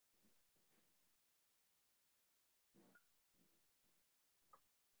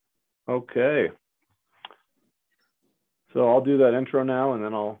Okay. So I'll do that intro now and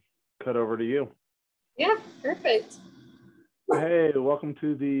then I'll cut over to you. Yeah, perfect. Hey, welcome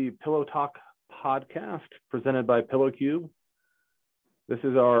to the Pillow Talk podcast presented by Pillow Cube. This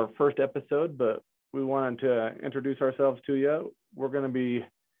is our first episode, but we wanted to introduce ourselves to you. We're going to be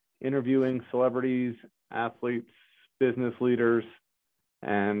interviewing celebrities, athletes, business leaders,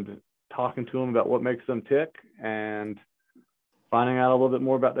 and talking to them about what makes them tick and finding out a little bit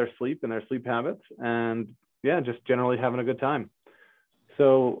more about their sleep and their sleep habits, and just generally having a good time.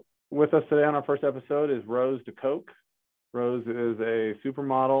 So with us today on our first episode is Roos De Kok. Roos is a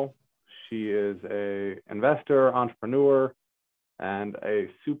supermodel. She is an investor, entrepreneur, and a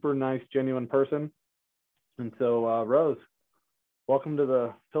super nice, genuine person. And so, Roos, welcome to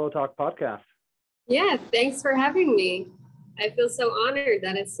the Pillow Talk podcast. Yeah, thanks for having me. I feel so honored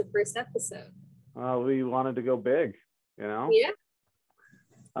that it's the first episode. We wanted to go big, you know? Yeah.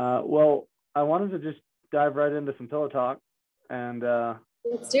 Well, I wanted to just dive right into some pillow talk. And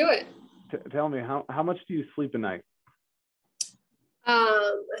let's do it. Tell me, how much do you sleep a night?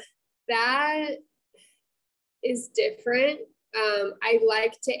 That is different. I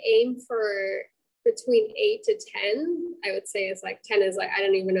like to aim for between 8 to 10. I would say is like 10 is like, I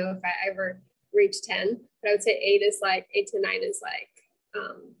don't even know if I ever reach 10, but I would say 8 to 9 is like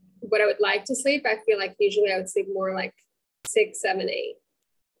what I would like to sleep. I feel like usually I would sleep more like 6, 7, 8.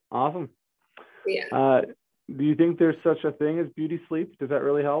 Awesome. Yeah. Do you think there's such a thing as beauty sleep? Does that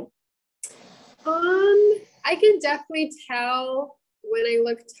really help? I can definitely tell when I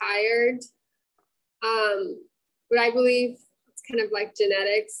look tired. But I believe it's kind of like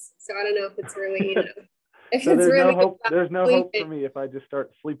genetics. So I don't know if it's really, if so it's really there's no hope for me if I just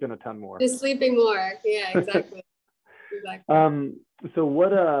start sleeping a ton more. Just sleeping more. Yeah, exactly. Exactly. So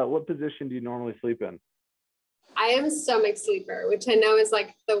what position do you normally sleep in? I am a stomach sleeper, which I know is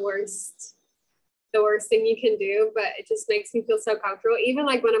like the worst thing you can do, but it just makes me feel so comfortable. Even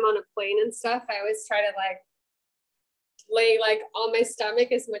like when I'm on a plane and stuff, I always try to like lay like on my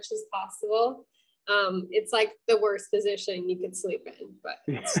stomach as much as possible. It's like the worst position you could sleep in, but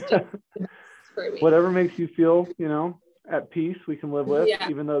it's just for me. Whatever makes you feel, at peace, we can live with,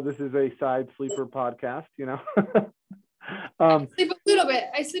 even though this is a side sleeper podcast, I sleep a little bit.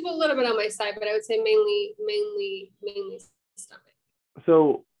 I sleep a little bit on my side, but I would say mainly stomach.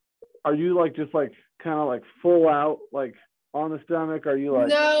 So are you like just like kind of like full out like on the stomach? Are you like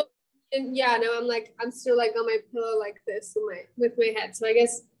no, I'm still like on my pillow like this with my head. So I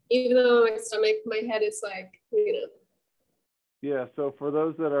guess even though on my stomach, my head is like, Yeah, so for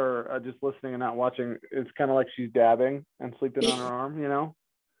those that are just listening and not watching, it's kind of like she's dabbing and sleeping on her arm,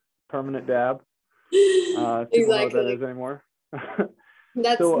 permanent dab. Exactly. People know what that is anymore.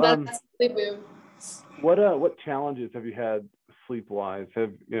 That's sleep move. What challenges have you had sleep wise?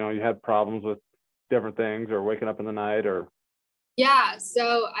 Have you had problems with different things or waking up in the night or? Yeah,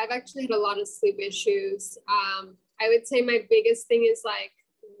 so I've actually had a lot of sleep issues. I would say my biggest thing is like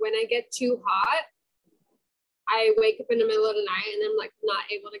when I get too hot, I wake up in the middle of the night and I'm like not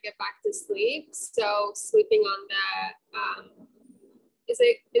able to get back to sleep. So sleeping on the is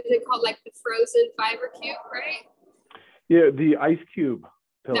it called like the frozen fiber cube, right? Yeah, the ice cube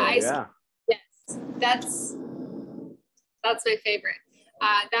pillow. The ice cube. Yes, that's my favorite.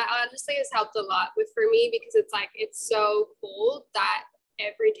 That honestly has helped a lot for me because it's like it's so cold that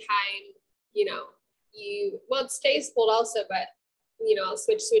every time it stays cold also, but I'll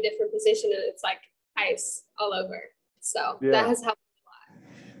switch to a different position and it's like ice all over. So that has helped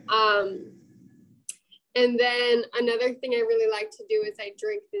a lot. And then another thing I really like to do is I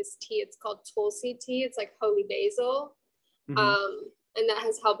drink this tea. It's called Tulsi tea. It's like holy basil. Mm-hmm. And that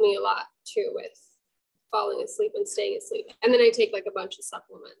has helped me a lot too with falling asleep and staying asleep. And then I take like a bunch of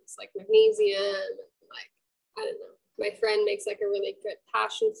supplements like magnesium and like, I don't know. My friend makes like a really good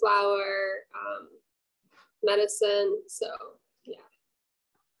passion flower medicine. So yeah.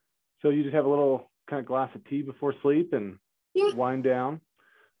 So you just have a little kind of glass of tea before sleep and wind down.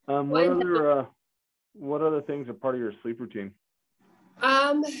 What other things are part of your sleep routine?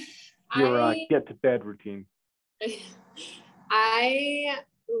 Your get to bed routine. I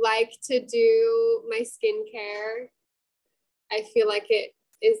like to do my skincare. I feel like it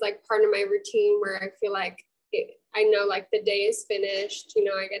is like part of my routine where I feel like I know like the day is finished.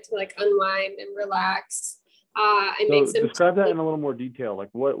 I get to like unwind and relax. Describe that in a little more detail.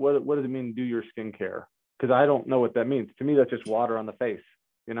 Like what does it mean do your skincare? Because I don't know what that means. To me, that's just water on the face.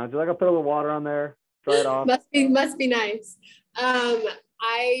 Just like I put a little water on there, dry it off. Must be nice.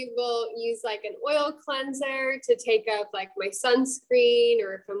 I will use like an oil cleanser to take up like my sunscreen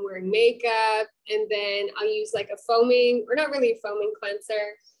or if I'm wearing makeup. And then I'll use like a foaming, or not really a foaming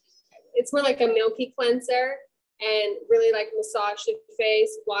cleanser. it's more like a milky cleanser, and really like massage the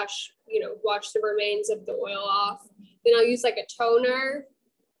face, wash the remains of the oil off. Then I'll use like a toner,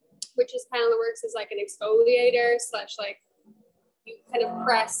 which is kind of works as like an exfoliator / like you kind of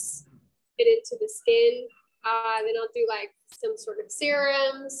press it into the skin. Then I'll do like some sort of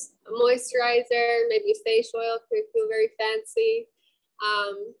serums, a moisturizer, maybe a face oil if I feel very fancy.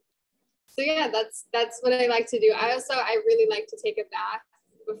 So yeah, that's what I like to do. I really like to take a bath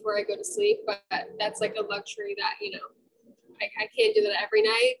before I go to sleep, but that's like a luxury that, I can't do that every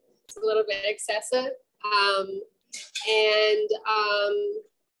night. It's a little bit excessive.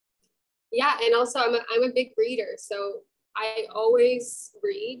 Yeah, and also I'm a big reader, so I always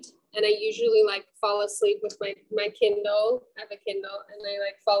read, and I usually like fall asleep with my Kindle. I have a Kindle, and I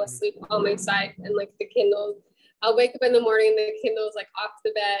like fall asleep on my side, and like the Kindle, I'll wake up in the morning, the Kindle's like off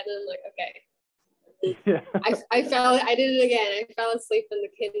the bed, and I'm like, okay. Yeah. I did it again. I fell asleep and the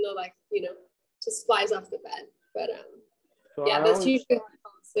Kindle just flies off the bed. But so yeah, that's usually how I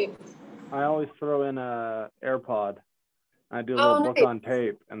fall asleep. I always throw in a AirPod. I do a little book on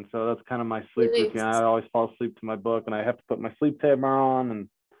tape, and so that's kind of my sleep routine. I always fall asleep to my book, and I have to put my sleep timer on, and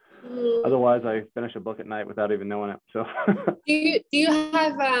otherwise I finish a book at night without even knowing it. So do you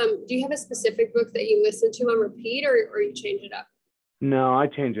have a specific book that you listen to on repeat, or you change it up? No, I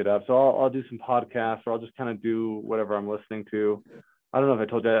change it up. So I'll do some podcasts, or I'll just kind of do whatever I'm listening to. I don't know if I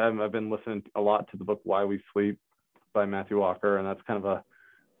told you, I've been listening a lot to the book Why We Sleep by Matthew Walker, and that's kind of a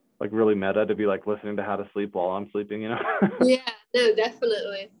like really meta to be like listening to how to sleep while I'm sleeping, Yeah, no,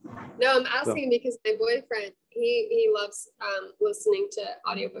 definitely. No, I'm asking because my boyfriend, he loves listening to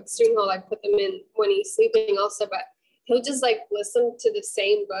audiobooks too. He'll like put them in when he's sleeping also, but he'll just like listen to the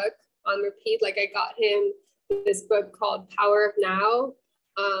same book on repeat. Like I got him this book called Power of Now.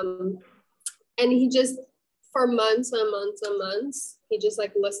 And he just, for months and months and months, he just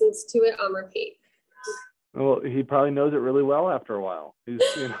like listens to it on repeat. Well, he probably knows it really well after a while.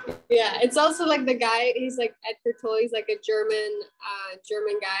 Yeah, it's also like the guy, he's like Edgar Tolle, he's like a German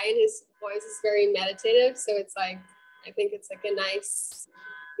guy, and his voice is very meditative. So it's like, I think it's like a nice,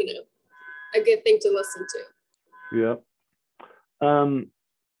 a good thing to listen to. Yep.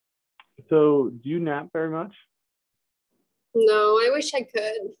 So do you nap very much? No, I wish I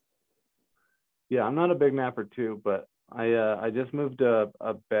could. Yeah, I'm not a big napper too, but I just moved a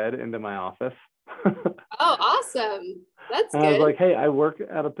bed into my office. Oh, awesome. That's and good. I was like, hey, I work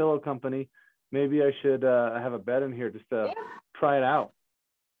at a pillow company. Maybe I should have a bed in here just to try it out.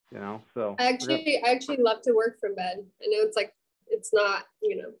 So I actually love to work from bed. I know it's not,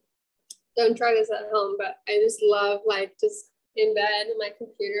 don't try this at home, but I just love like just in bed on my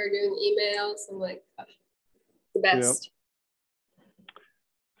computer doing emails. I'm like, the best. Yep.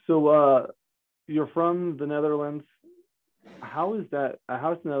 So you're from the Netherlands. How's the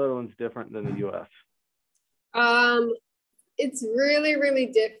Netherlands different than the US? It's really, really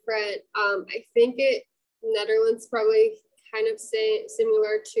different. I think Netherlands probably kind of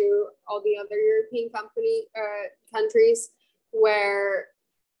similar to all the other European countries where,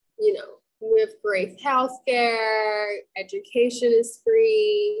 we have great healthcare, education is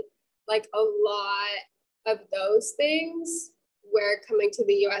free, like a lot of those things, where coming to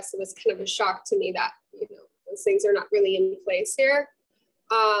the US, it was kind of a shock to me that, those things are not really in place here.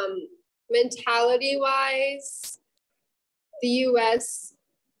 Mentality wise, the US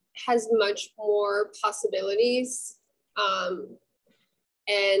has much more possibilities. And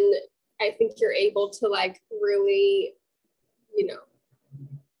I think you're able to like really,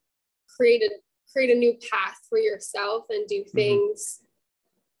 create a new path for yourself and do things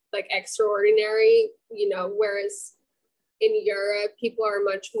like extraordinary, whereas in Europe, people are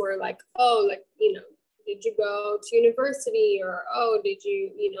much more like, oh, like, did you go to university, or, oh, did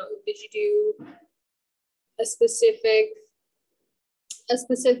you do a specific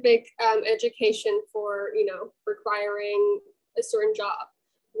education for, requiring a certain job.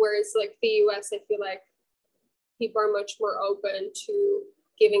 Whereas like the US, I feel like people are much more open to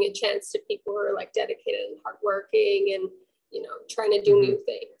giving a chance to people who are like dedicated and hardworking and, trying to do new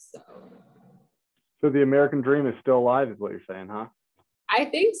things. So the American dream is still alive, is what you're saying, huh? I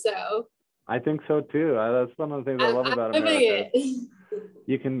think so. I think so too. That's one of the things I love about America.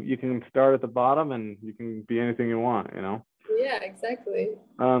 You can start at the bottom and you can be anything you want, Yeah, exactly.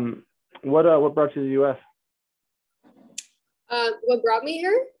 What brought you to the US? What brought me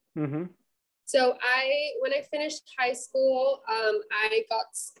here? Mm-hmm. So when I finished high school, I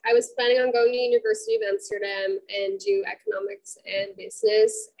was planning on going to University of Amsterdam and do economics and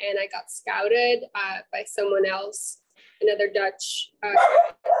business, and I got scouted by someone else, another Dutch.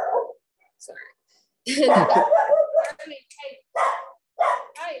 Sorry.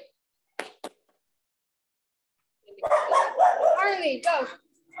 Hi. Harley, go.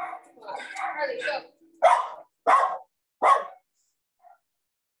 Harley, go.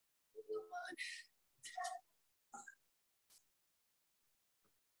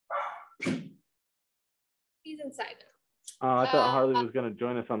 He's inside now. Oh, I thought Harley was going to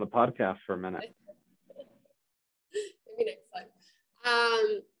join us on the podcast for a minute. Maybe next time.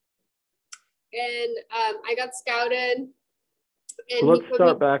 I got scouted. And So let's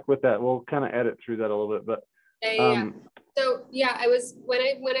start back with that. We'll kind of edit through that a little bit, but So yeah, I was when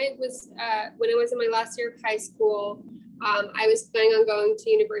I was in my last year of high school, I was planning on going to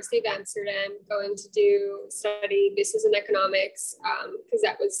University of Amsterdam, going to study business and economics, because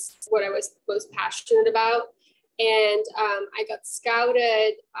that was what I was most passionate about. And I got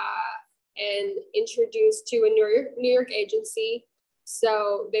scouted and introduced to a New York agency.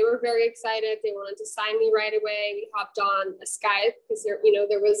 So they were very excited. They wanted to sign me right away. We hopped on a Skype because there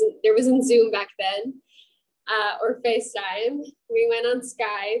wasn't Zoom back then, or FaceTime. We went on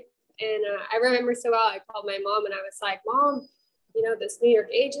Skype, and I remember so well. I called my mom and I was like, "Mom, this New York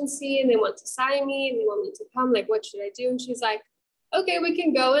agency, and they want to sign me, and they want me to come. Like, what should I do?" And she's like, "Okay, we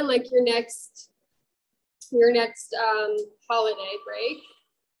can go in like your next holiday break.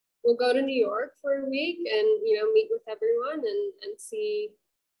 We'll go to New York for a week and, meet with everyone and see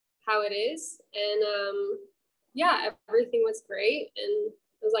how it is." And yeah, everything was great. And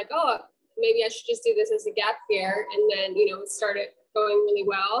I was like, oh, maybe I should just do this as a gap year. And then, it started going really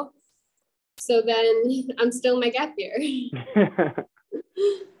well. So then I'm still in my gap year.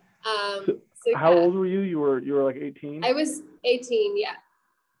 How old were you? You were like 18? I was 18, yeah.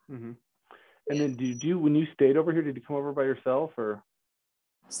 Mm-hmm. And then when you stayed over here, did you come over by yourself or?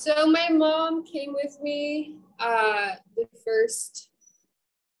 So my mom came with me the first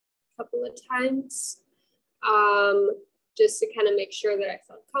couple of times, just to kind of make sure that I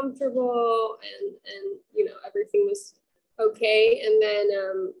felt comfortable and everything was okay. And then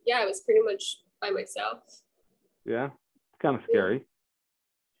I was pretty much by myself. Yeah, kind of scary.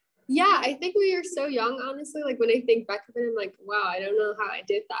 Yeah, I think we were so young, honestly. Like when I think back of it, I'm like, wow, I don't know how I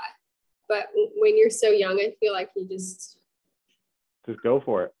did that. But when you're so young, I feel like you just go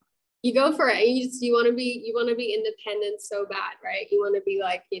for it. You go for it. You want to be independent so bad, right? You want to be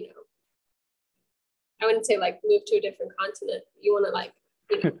like, I wouldn't say like move to a different continent. You want to like,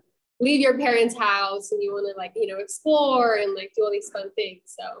 leave your parents' house, and you want to like, explore and like do all these fun things.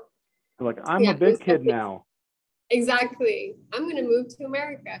 So like, I'm a big kid now. Exactly. I'm going to move to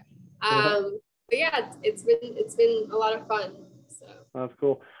America. But yeah, it's been a lot of fun. So that's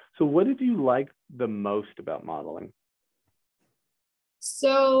cool. So what did you like the most about modeling?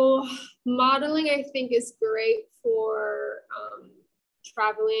 So modeling, I think, is great for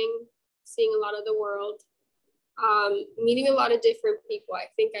traveling, seeing a lot of the world, meeting a lot of different people. I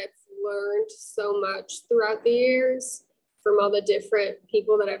think I've learned so much throughout the years from all the different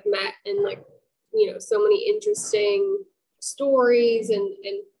people that I've met, and like, so many interesting stories and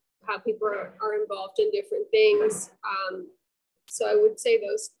how people are involved in different things. So I would say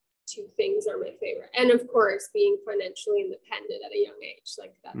those two things are my favorite. And of course, being financially independent at a young age,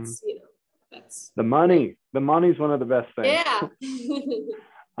 like that's, that's the money. The money's one of the best things. Yeah.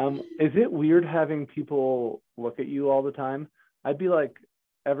 Is it weird having people look at you all the time? I'd be like,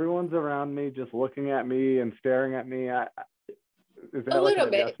 everyone's around me just looking at me and staring at me. Is that a like little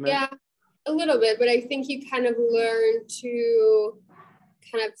an bit, adjustment? yeah, a little bit, but I think you kind of learn to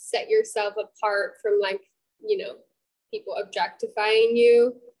kind of set yourself apart from like, people objectifying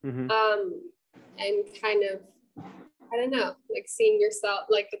you. Mm-hmm. And kind of, I don't know, like seeing yourself,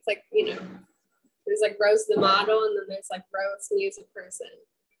 like it's like, there's like Roos the model, and then there's like Roos me as a person.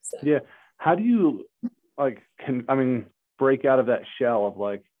 So. Yeah. How do you like, break out of that shell of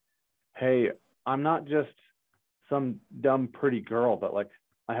like, hey, I'm not just some dumb, pretty girl, but like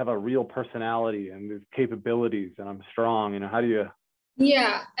I have a real personality and there's capabilities and I'm strong, how do you?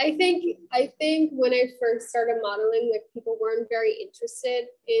 Yeah, I think when I first started modeling, like people weren't very interested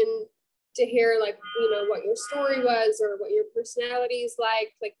in to hear like, what your story was or what your personality is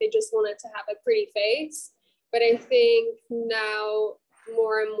like they just wanted to have a pretty face. But I think now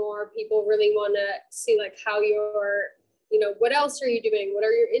more and more people really want to see like how you're, what else are you doing? What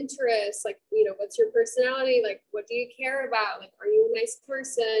are your interests? Like, what's your personality? Like, what do you care about? Like, are you a nice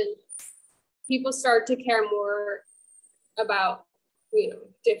person? People start to care more about,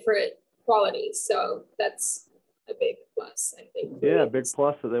 different qualities. So that's a big plus, I think. Yeah, big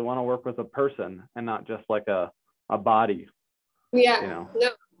plus that they want to work with a person and not just like a body. Yeah.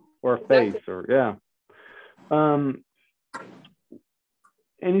 No. Or a face, exactly. Or yeah.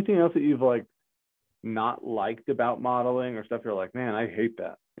 Anything else that you've like not liked about modeling or stuff you're like, man, I hate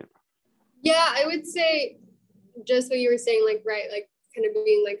that? Yeah, I would say just what you were saying, like, right, like kind of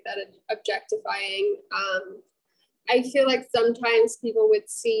being like that objectifying. I feel like sometimes people would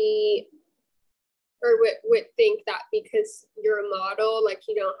see or would think that because you're a model, like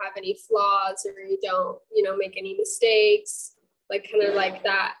you don't have any flaws or you don't, make any mistakes, like kind of like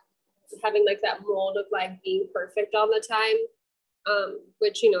that, having like that mold of like being perfect all the time.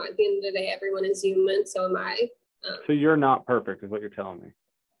 Which, at the end of the day, everyone is human. So am I. So you're not perfect is what you're telling me.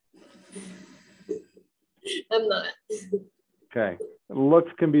 I'm not. Okay.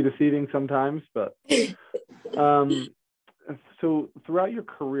 Looks can be deceiving sometimes, but so throughout your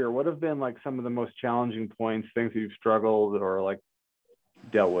career, what have been like some of the most challenging points, things that you've struggled or like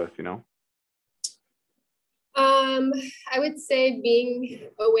dealt with, I would say being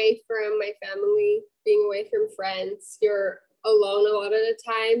away from my family, being away from friends, you're alone a lot of the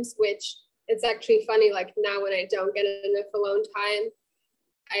times, which it's actually funny. Like now when I don't get enough alone time,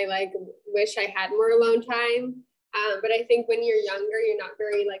 I like wish I had more alone time. But I think when you're younger, you're not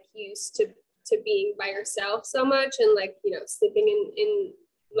very like used to being by yourself so much, and like, sleeping in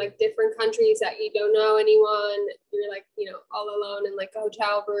like different countries that you don't know anyone. You're like, all alone in like a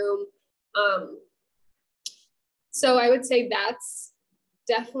hotel room. So I would say that's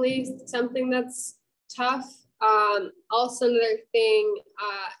definitely something that's tough. Also another thing,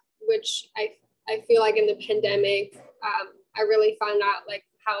 which I feel like in the pandemic, I really found out like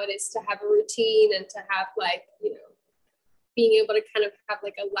how it is to have a routine and to have like, being able to kind of have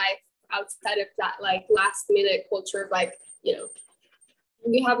like a life outside of that like last minute culture of like, you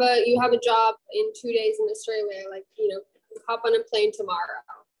have a job in 2 days in Australia, like, hop on a plane tomorrow,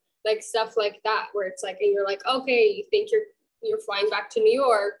 like stuff like that, where it's like, and you're like, okay, you think you're flying back to New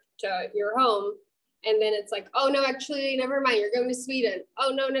York to your home, and then it's like, oh no, actually, never mind, you're going to Sweden.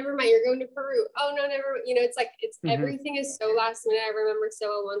 Oh no, never mind, you're going to Peru. Oh no, never, it's like, it's everything is so last minute. I remember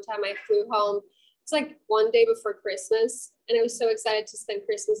so one time I flew home. It's like one day before Christmas, and I was so excited to spend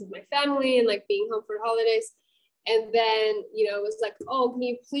Christmas with my family and like being home for the holidays. And then, it was like, oh, can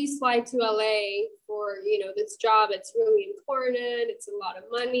you please fly to LA for, this job? It's really important. It's a lot of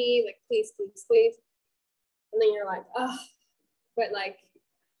money. Like, please, please, please. And then you're like, oh, but like,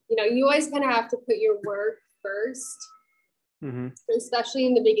 you always kind of have to put your work first, especially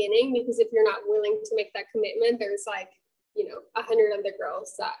in the beginning, because if you're not willing to make that commitment, there's like, 100 other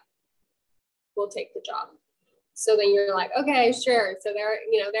girls that will take the job. So then you're like, okay, sure. So there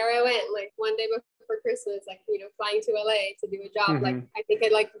I went, like one day before Christmas, like, flying to LA to do a job. Like, I think I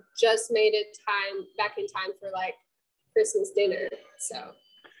like just made it back in time for like Christmas dinner. So.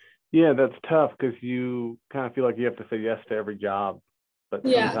 Yeah, that's tough because you kind of feel like you have to say yes to every job, but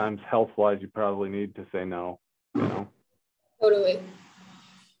sometimes health-wise, you probably need to say no, Totally.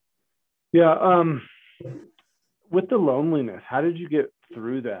 Yeah. With the loneliness, how did you get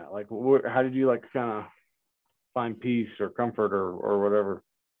through that? Like, how did you like kind of find peace or comfort or whatever?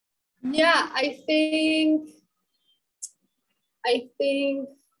 Yeah, I think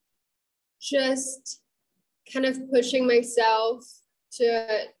just kind of pushing myself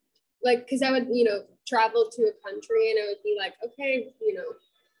to like, because I would, travel to a country and I would be like, okay,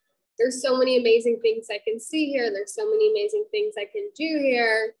 there's so many amazing things I can see here. There's so many amazing things I can do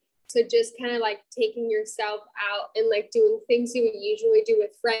here. So just kind of like taking yourself out and like doing things you would usually do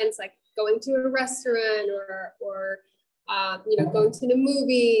with friends, like going to a restaurant or going to the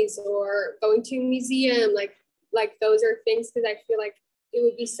movies or going to a museum, like those are things, because I feel like it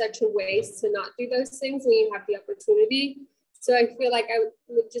would be such a waste to not do those things when you have the opportunity. So I feel like I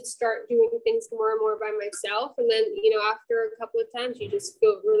would just start doing things more and more by myself. And then, after a couple of times, you just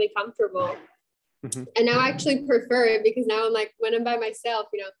feel really comfortable. And now I actually prefer it, because now I'm like, when I'm by myself,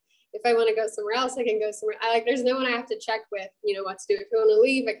 if I want to go somewhere else, I can go somewhere. There's no one I have to check with, what to do. If I want to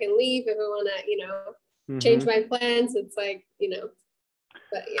leave, I can leave. If I want to, change my plans, it's like,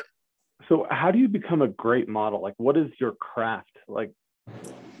 but yeah. So how do you become a great model? Like, what is your craft? Like,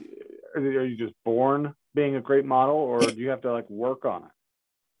 are you just born being a great model, or do you have to like work on it?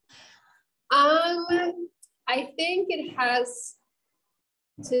 I think it has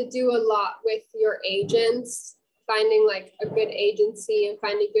to do a lot with your agents, finding like a good agency and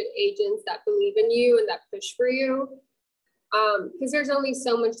finding good agents that believe in you and that push for you. Because there's only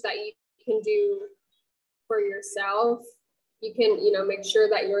so much that you can do for yourself. You can, make sure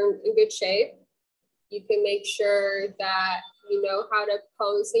that you're in good shape. You can make sure that you know how to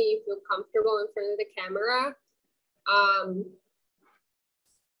pose and you feel comfortable in front of the camera.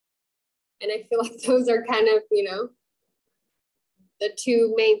 And I feel like those are kind of, the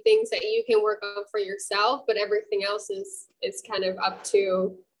two main things that you can work on for yourself, but everything else is kind of up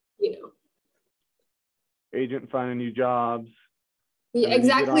to, agent finding you jobs. Yeah,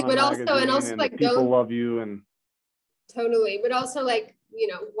 exactly. But also, and also and like people love you, and Totally. But also like, you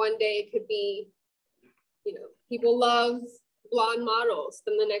know, one day it could be, you know, people love blonde models.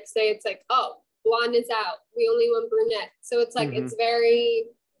 Then the next day it's like, oh, blonde is out. We only want brunette. So it's like, it's very,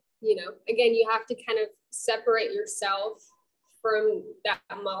 you know, again, you have to kind of separate yourself from that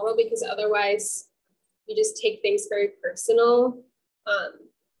model, because otherwise you just take things very personal,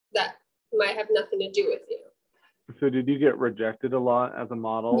 that might have nothing to do with you. So did you get rejected a lot as a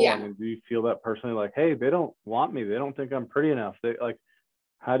model? Yeah. I mean, do you feel that personally, like, hey, they don't want me, they don't think I'm pretty enough? They like,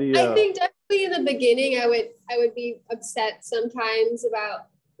 how do you I think definitely in the beginning I would be upset sometimes about,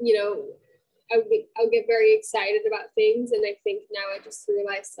 you know, I would get very excited about things, and I think now I just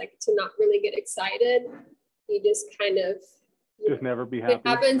realized like to not really get excited. You just kind of just never be happy. It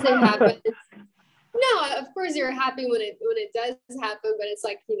happens. No, of course you're happy when it does happen, but it's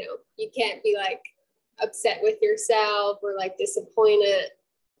like, you know, you can't be like upset with yourself or like disappointed.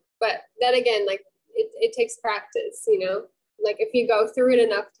 But then again, like it takes practice, you know, like if you go through it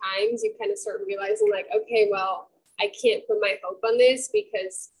enough times, you kind of start realizing like, okay, well, I can't put my hope on this,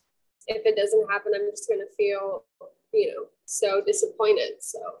 because if it doesn't happen, I'm just going to feel, you know, so disappointed.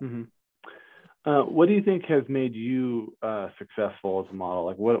 So what do you think has made you successful as a model?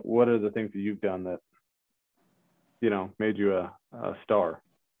 Like what are the things that you've done that, you know, made you a star?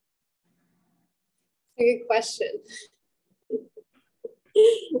 A good question.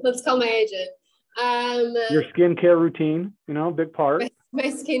 Let's call my agent. Your skincare routine, you know, big part. My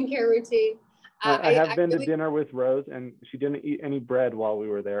skincare routine. I have been to dinner with Rose, and she didn't eat any bread while we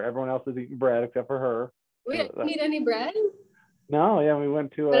were there. Everyone else was eating bread except for her. We didn't eat any bread? No, yeah, we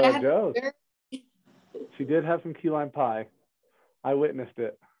went to Joe's. She did have some key lime pie. I witnessed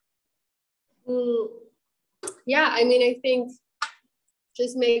it. Yeah, I mean, I think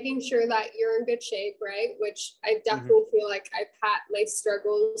just making sure that you're in good shape, right? Which I definitely feel like I've had my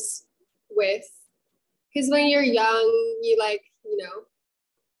struggles with, because when you're young, you like, you know,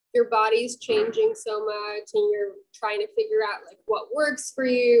 your body's changing so much and you're trying to figure out like what works for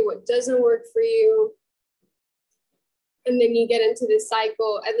you, what doesn't work for you. And then you get into this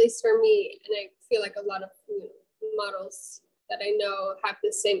cycle, at least for me, and I feel like a lot of, you know, models that I know have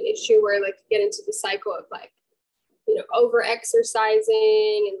the same issue, where like you get into the cycle of like, you know, over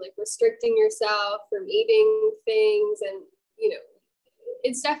exercising and like restricting yourself from eating things. And, you know,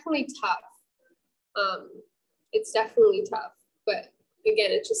 it's definitely tough. It's definitely tough, but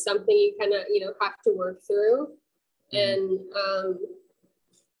again, it's just something you kind of, you know, have to work through and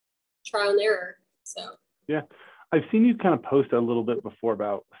trial and error. So, yeah, I've seen you kind of post a little bit before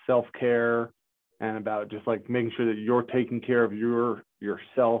about self-care and about just like making sure that you're taking care of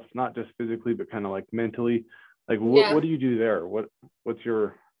yourself, not just physically, but kind of like mentally. Like what do you do there? What's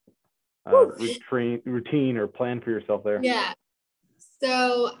your routine or plan for yourself there? Yeah.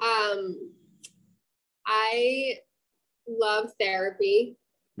 So I love therapy.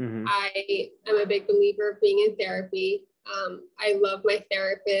 I am a big believer of being in therapy. I love my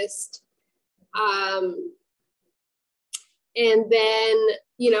therapist. And then,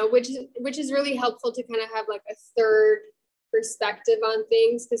 you know, which is really helpful to kind of have like a third perspective on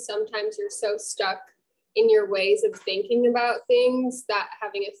things, because sometimes you're so stuck in your ways of thinking about things that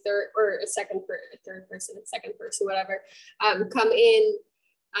having a third or a third person, whatever, come in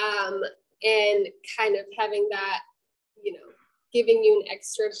and kind of having that, you know, giving you an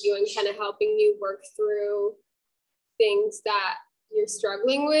extra view and kind of helping you work through things that you're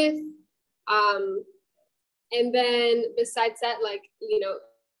struggling with. And then besides that, like, you know,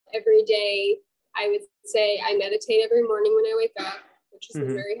 every day I would say I meditate every morning when I wake up, which has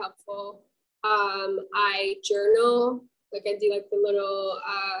been very helpful. I journal, like I do like the little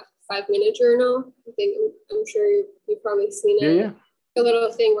 5-minute journal. I think I'm sure you've probably seen it. Yeah. A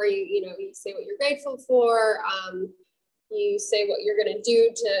little thing where you say what you're grateful for. You say what you're gonna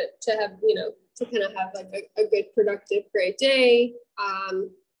do to have, you know, to kind of have like a good, productive, great day.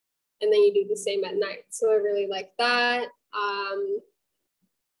 And then you do the same at night. So I really like that.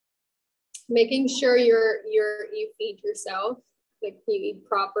 Making sure you feed yourself, like you eat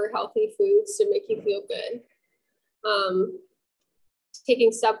proper healthy foods to make you feel good.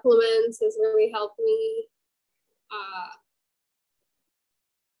 Taking supplements has really helped me.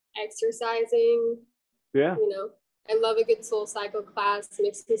 Exercising. Yeah. You know, I love a good soul cycle class. It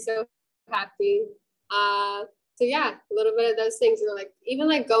makes me so happy. So yeah, a little bit of those things are like, even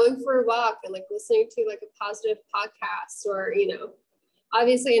like going for a walk and like listening to like a positive podcast, or, you know,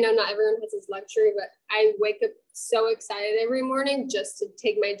 obviously, you know, not everyone has this luxury, but I wake up so excited every morning just to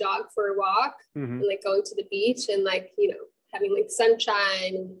take my dog for a walk and like going to the beach and like, you know, having like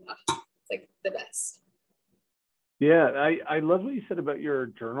sunshine and it's like the best. Yeah, I love what you said about your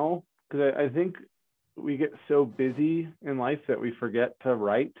journal, because I think we get so busy in life that we forget to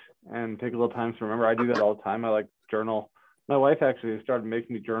write and take a little time to remember. I do that all the time. I like journal. My wife actually started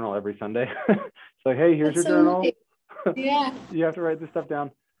making me journal every Sunday. It's like, hey, here's That's your so journal. nice. Yeah. You have to write this stuff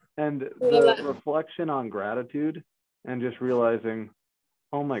down. And Love the that. reflection on gratitude and just realizing,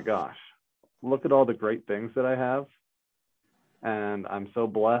 oh my gosh, look at all the great things that I have. And I'm so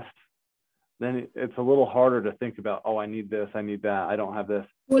blessed. Then it's a little harder to think about, oh, I need this, I need that, I don't have this.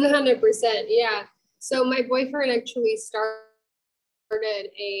 100%. Yeah. So my boyfriend actually started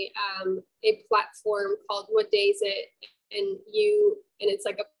a platform called What Day Is It? And it's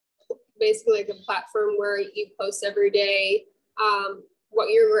like basically like a platform where you post every day what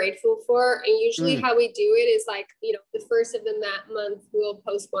you're grateful for. And usually how we do it is like, the first of that month, we'll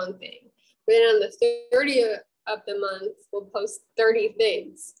post one thing. But then on the 30th of the month, we'll post 30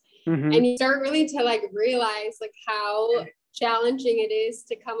 things. And you start really to like realize like how challenging it is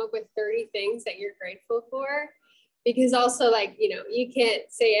to come up with 30 things that you're grateful for. Because also like, you can't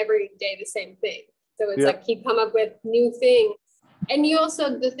say every day the same thing. So it's like you come up with new things. And you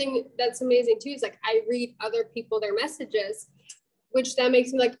also, the thing that's amazing too is like I read other people, their messages, which that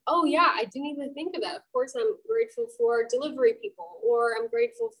makes me like, oh yeah, I didn't even think of that. Of course, I'm grateful for delivery people, or I'm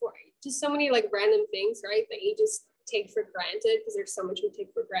grateful for just so many like random things, right? That you just take for granted because there's so much we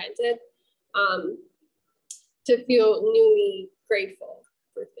take for granted, to feel newly grateful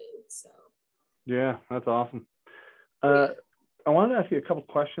for things. So yeah, that's awesome. I wanted to ask you a couple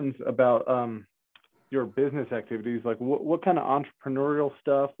questions about your business activities. Like what kind of entrepreneurial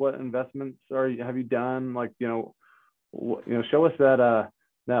stuff, what investments have you done? Like, show us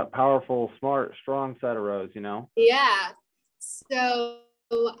that powerful, smart, strong side of Roos, Yeah. So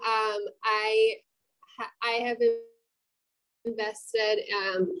I have invested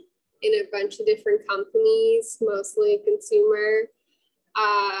in a bunch of different companies, mostly consumer.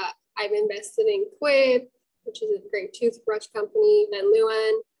 I've invested in Quip, which is a great toothbrush company. Van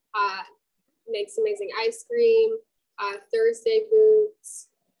Leeuwen makes amazing ice cream. Thursday Boots,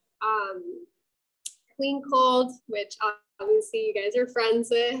 Clean Cold, which obviously you guys are friends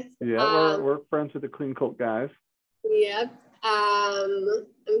with. Yeah, we're friends with the Clean Cold guys. Yep.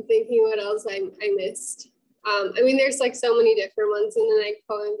 I'm thinking what else I missed. There's like so many different ones, and then I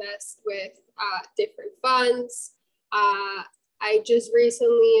co-invest with different funds. I just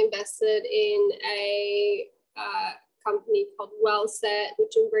recently invested in a company called WellSet,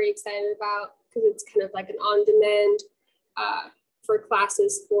 which I'm very excited about because it's kind of like an on-demand for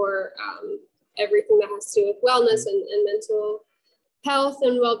classes for everything that has to do with wellness and mental health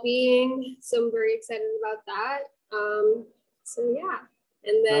and well-being. So I'm very excited about that. So yeah,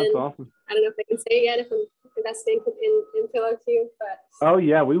 and then that's awesome. I don't know if I can say it yet if I'm investing in PillowQ, but oh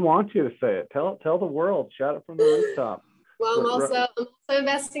yeah, we want you to say it. Tell the world. Shout it from the rooftop. Well, I'm also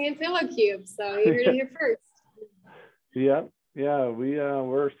investing in PillowQ, so you heard it here first. Yeah,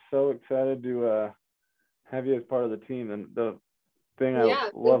 we're so excited to have you as part of the team. And the thing I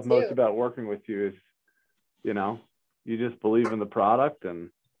love most about working with you is, you just believe in the product and,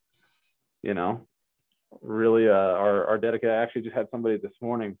 really are dedicated. I actually just had somebody this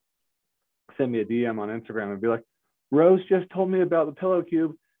morning send me a DM on Instagram and be like, Roos just told me about the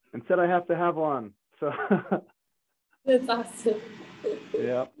PillowQ and said I have to have one. So that's awesome.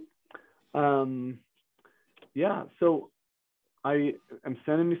 Yeah. Yeah. So I am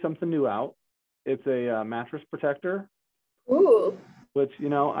sending you something new out. It's a mattress protector. Ooh. Which,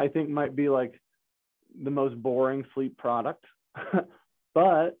 I think might be like the most boring sleep product.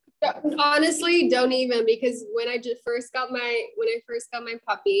 But honestly, don't even, because when I first got my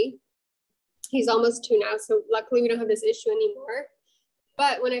puppy, he's almost 2 now, so luckily we don't have this issue anymore.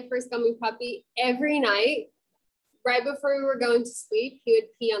 But when I first got my puppy, every night, right before we were going to sleep, he would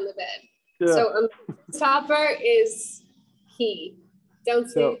pee on the bed. Yeah. So topper is key. Don't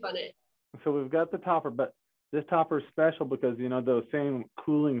sleep on it. So we've got the topper, but this topper is special because, those same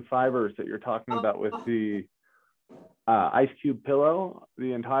cooling fibers that you're talking about with the ice cube pillow,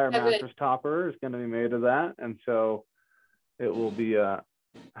 the entire mattress topper is going to be made of that. And so it will be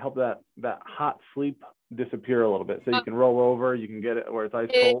help that hot sleep disappear a little bit. So you can roll over, you can get it where it's ice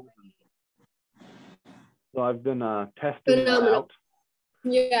cold. So I've been testing it out.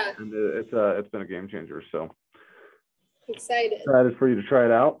 Yeah. And it's been a game changer. So excited for you to try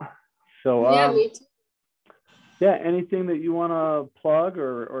it out. So yeah, me too. Yeah, anything that you want to plug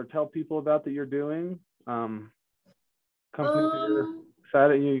or tell people about that you're doing? Companies that you're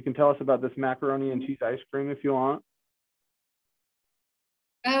excited. You can tell us about this macaroni and cheese ice cream if you want.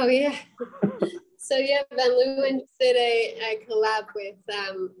 Oh yeah. So yeah, Van Leeuwen did a collab with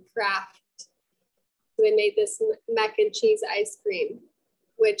Kraft. We made this mac and cheese ice cream,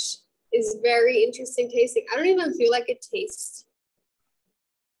 which is very interesting tasting. I don't even feel like it tastes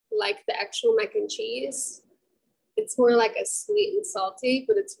like the actual mac and cheese. It's more like a sweet and salty,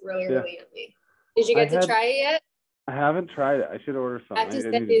 but it's really, really yummy. Did you get to try it yet? I haven't tried it. I should order some. I have to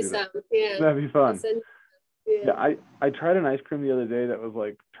send you some. Yeah. That'd be fun. Yeah. I tried an ice cream the other day that was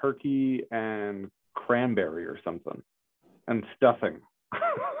like turkey and cranberry or something and stuffing.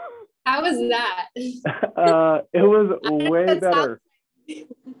 How was that? It was way better.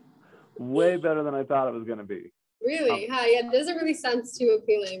 Way better than I thought it was going to be. Really? Yeah, it doesn't really sound too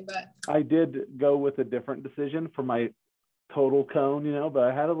appealing, but I did go with a different decision for my total cone, you know, but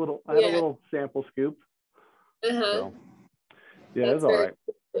I had a little sample scoop. So, yeah, it's all right.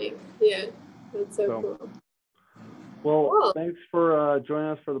 Cool. Yeah, that's so cool. Well, cool. Thanks for joining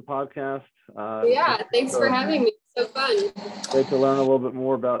us for the podcast. Thanks for having me. So fun. Great to learn a little bit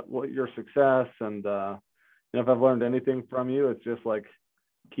more about what your success, and if I've learned anything from you, it's just like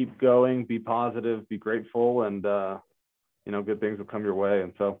keep going, be positive, be grateful, and good things will come your way.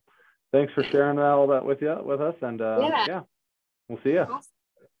 And so, thanks for sharing all that with us, and we'll see you. Awesome.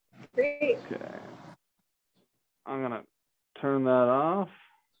 Great. Okay, I'm gonna turn that off.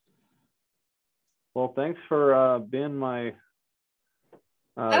 Well, thanks for being my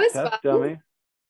test dummy.